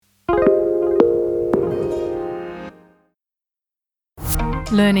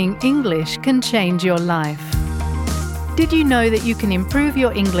Learning English can change your life. Did you know that you can improve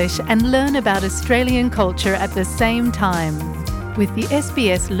your English and learn about Australian culture at the same time? With the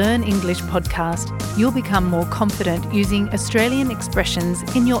SBS Learn English podcast, you'll become more confident using Australian expressions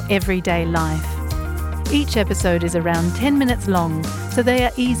in your everyday life. Each episode is around 10 minutes long, so they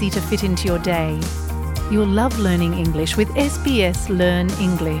are easy to fit into your day. You'll love learning English with SBS Learn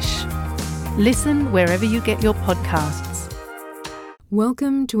English. Listen wherever you get your podcasts.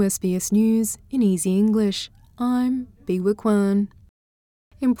 Welcome to SBS News in Easy English. I'm Biwa Kwan.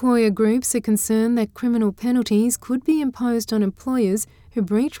 Employer groups are concerned that criminal penalties could be imposed on employers who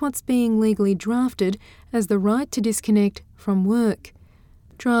breach what's being legally drafted as the right to disconnect from work.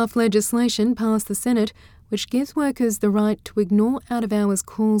 Draft legislation passed the Senate, which gives workers the right to ignore out-of-hours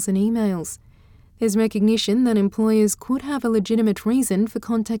calls and emails. There's recognition that employers could have a legitimate reason for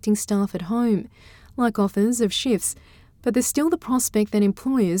contacting staff at home, like offers of shifts, but there's still the prospect that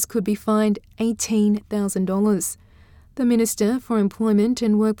employers could be fined $18,000. The Minister for Employment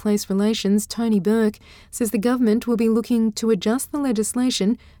and Workplace Relations, Tony Burke, says the government will be looking to adjust the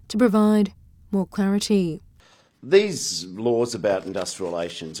legislation to provide more clarity. These laws about industrial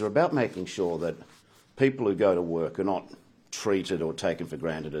relations are about making sure that people who go to work are not treated or taken for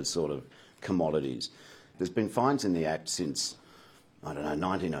granted as sort of commodities. There's been fines in the Act since,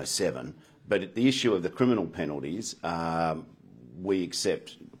 1907, but the issue of the criminal penalties, we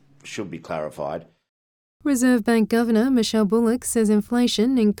accept, should be clarified. Reserve Bank Governor Michelle Bullock says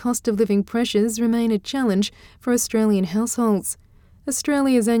inflation and cost of living pressures remain a challenge for Australian households.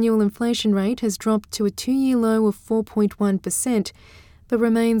 Australia's annual inflation rate has dropped to a two-year low of 4.1%, but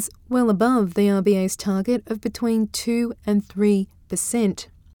remains well above the RBA's target of between 2 and 3%.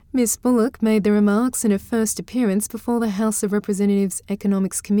 Ms Bullock made the remarks in her first appearance before the House of Representatives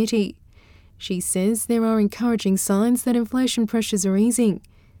Economics Committee. She says there are encouraging signs that inflation pressures are easing,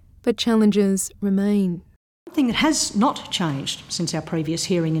 but challenges remain. One thing that has not changed since our previous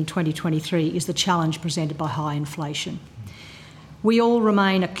hearing in 2023 is the challenge presented by high inflation. We all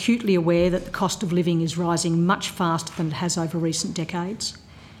remain acutely aware that the cost of living is rising much faster than it has over recent decades.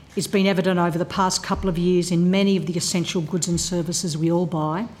 It's been evident over the past couple of years in many of the essential goods and services we all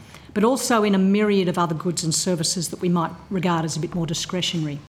buy, but also in a myriad of other goods and services that we might regard as a bit more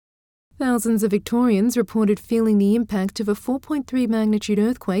discretionary. Thousands of Victorians reported feeling the impact of a 4.3 magnitude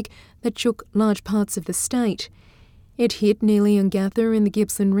earthquake that shook large parts of the state. It hit near Leongatha in the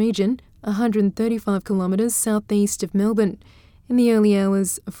Gippsland region, 135 kilometres southeast of Melbourne, in the early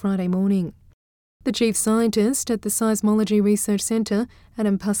hours of Friday morning. The chief scientist at the Seismology Research Centre,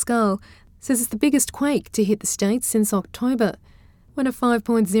 Adam Pascal, says it's the biggest quake to hit the state since October, when a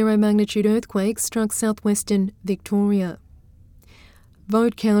 5.0 magnitude earthquake struck southwestern Victoria.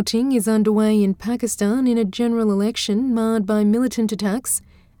 Vote counting is underway in Pakistan in a general election marred by militant attacks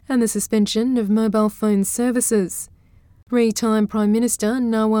and the suspension of mobile phone services. Three-time Prime Minister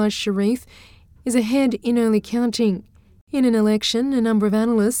Nawaz Sharif is ahead in early counting, in an election a number of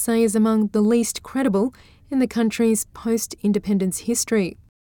analysts say is among the least credible in the country's post-independence history.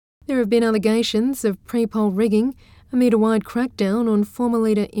 There have been allegations of pre-poll rigging amid a wide crackdown on former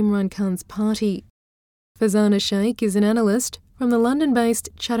leader Imran Khan's party. Fazana Sheikh is an analyst from the London-based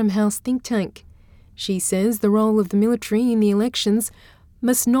Chatham House think tank. She says the role of the military in the elections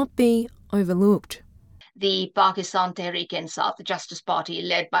must not be overlooked. The Pakistan Tehreek-e-Insaf, the Justice Party,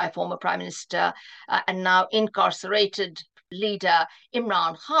 led by former Prime Minister and now incarcerated leader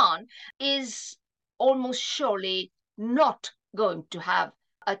Imran Khan, is almost surely not going to have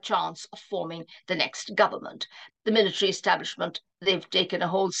a chance of forming the next government. The military establishment, they've taken a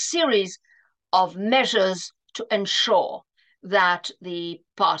whole series of measures to ensure that the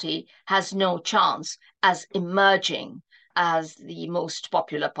party has no chance as emerging as the most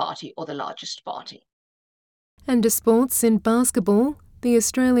popular party or the largest party. And to sports in basketball, the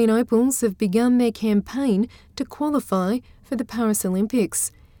Australian Opals have begun their campaign to qualify for the Paris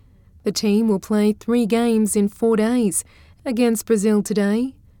Olympics. The team will play 3 games in 4 days against Brazil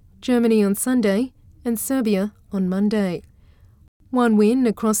today, Germany on Sunday and Serbia on Monday. One win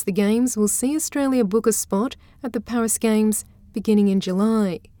across the games will see Australia book a spot at the Paris Games beginning in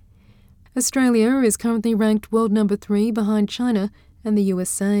July. Australia is currently ranked world number 3 behind China and the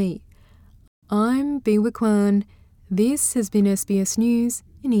USA. I'm Biwa Kwan. This has been SBS News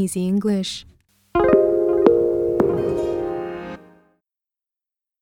in Easy English.